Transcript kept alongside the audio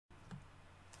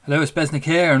Hello, it's Besnick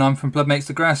here and I'm from Blood Makes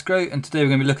the Grass Grow, and today we're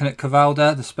going to be looking at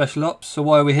Kuvalda, the special ops. So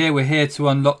why are we here? We're here to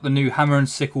unlock the new hammer and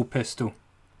sickle pistol.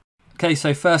 Okay,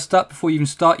 so first up, before you even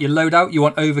start your loadout, you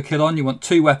want overkill on, you want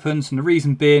 2 weapons, and the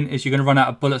reason being is you're going to run out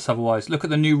of bullets otherwise. Look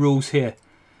at the new rules here.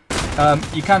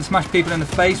 You can smash people in the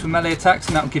face with melee attacks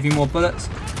and that will give you more bullets.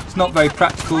 It's not very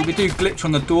practical. We do glitch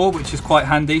on the door, which is quite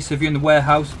handy, so if you're in the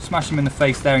warehouse, smash them in the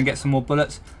face there and get some more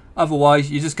bullets.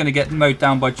 Otherwise, you're just going to get mowed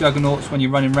down by juggernauts when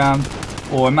you're running around,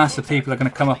 or a mass of people are going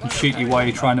to come up and shoot you while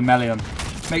you're trying to melee them.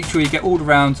 Make sure you get all the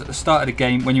rounds at the start of the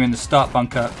game when you're in the start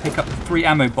bunker. Pick up the 3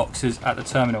 ammo boxes at the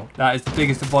terminal. That is the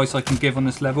biggest advice I can give on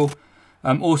this level.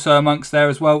 Also amongst there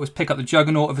as well is pick up the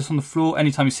juggernaut if it's on the floor.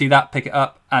 Anytime you see that, pick it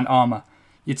up, and armor.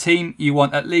 Your team, you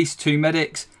want at least 2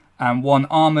 medics and 1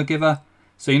 armor giver.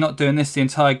 So you're not doing this the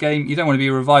entire game. You don't want to be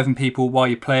reviving people while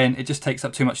you're playing. It just takes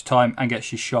up too much time and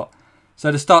gets you shot.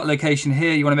 So the start location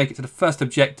here, you want to make it to the first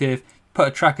objective. Put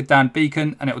a tracker down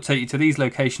beacon and it will take you to these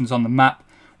locations on the map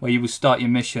where you will start your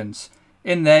missions.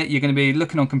 In there you're going to be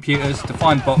looking on computers to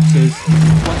find boxes.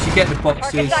 Once you get the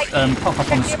boxes, pop up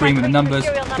on the screen with the numbers,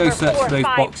 go search for those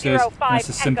boxes, and it's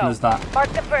as simple as that. Mark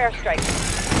them for airstrike.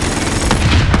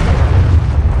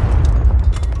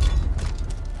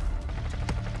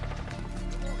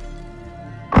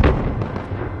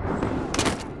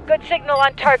 Good signal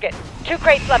on target. 2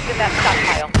 crates left in that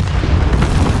stockpile.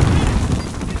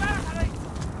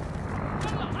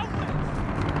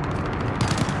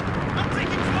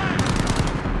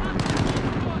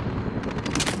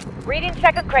 Reading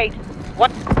second crate.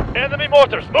 1. Enemy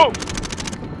mortars, move!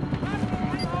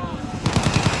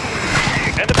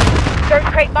 Enemy.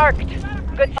 3rd crate marked.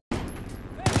 Good.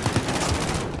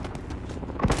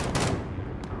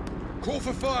 Call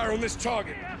for fire on this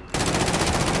target.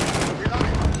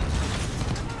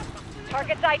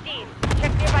 Target's ID.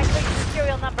 Check nearby crate for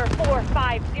serial number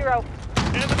 450.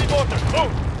 Enemy mortars,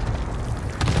 move!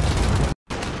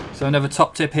 So another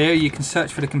top tip here, you can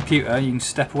search for the computer, you can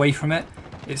step away from it.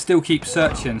 It still keeps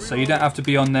searching, so you don't have to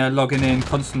be on there logging in,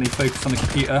 constantly focused on the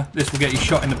computer. This will get you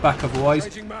shot in the back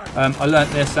otherwise. I learnt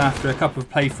this after a couple of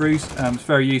playthroughs. It's a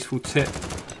very useful tip.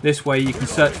 This way you can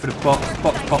search for the box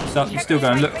pops up, you still go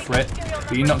and look for it,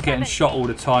 but you're not getting shot all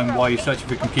the time while you're searching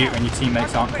for the computer and your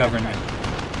teammates aren't covering it.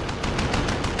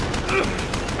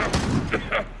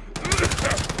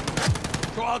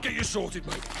 Well, I'll get you sorted,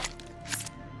 mate.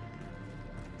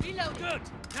 Reload. Good.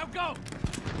 Now go.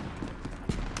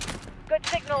 Good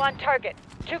signal on target.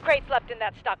 2 crates left in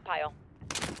that stockpile.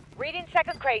 Reading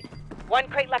second crate. 1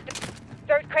 crate left.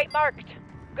 3rd crate marked.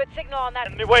 Good signal on that.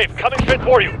 Enemy wave coming straight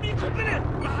for you.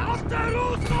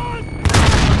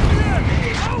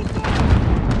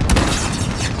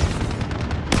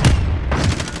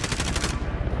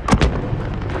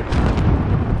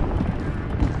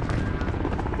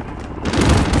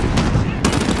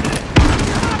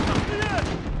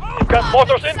 You've got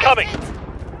mortars incoming.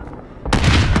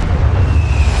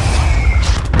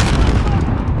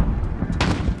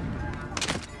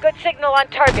 Good signal on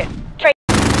target. Trade.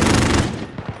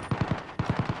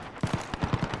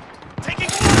 Taking.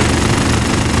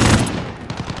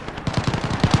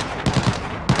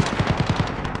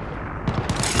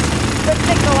 Good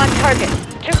signal on target.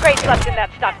 2 crates left in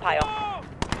that stockpile.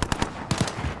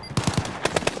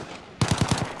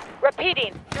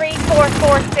 Repeating.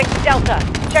 3446 Delta.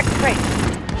 Check the crate.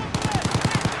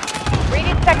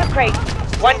 Reading second crate.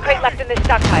 1 crate left in this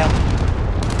stockpile.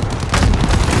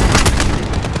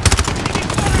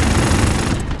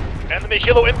 Enemy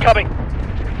helo incoming.